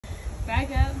Back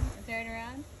up, turn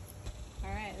around. All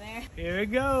right, there. Here it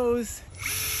goes.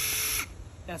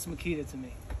 That's Makita to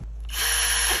me.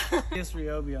 Just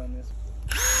Ryobi on this.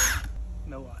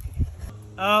 Milwaukee.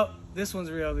 Oh, this one's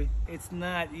Ryobi. It's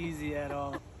not easy at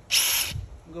all.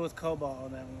 I'll go with Kobalt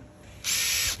on that one.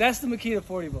 That's the Makita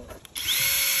 40 volt.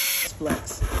 That's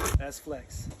flex. That's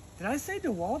flex. Did I say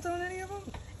Dewalt on any of them?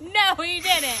 No, you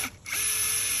didn't.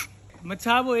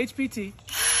 Metabo HPT.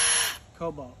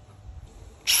 Kobalt.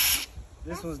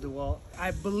 This one's Dewalt.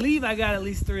 I believe I got at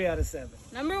least 3 out of 7.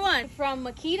 Number 1, from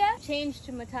Makita, changed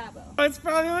to Metabo. Oh, it's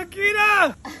probably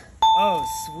Makita! Oh,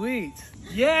 sweet.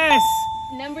 Yes!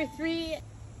 Number 3, Yeah,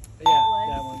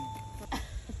 that one.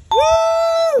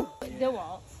 Woo!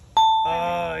 Dewalt.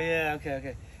 Oh, yeah,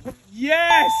 okay.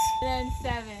 Yes! And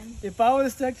then 7. If I would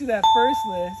have stuck to that first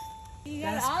list, You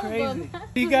got that's all crazy. of them.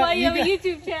 You That's got- why you you have a got-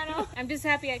 YouTube channel. I'm just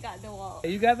happy I got Dewalt.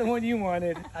 you got the one you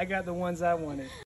wanted. I got the ones I wanted.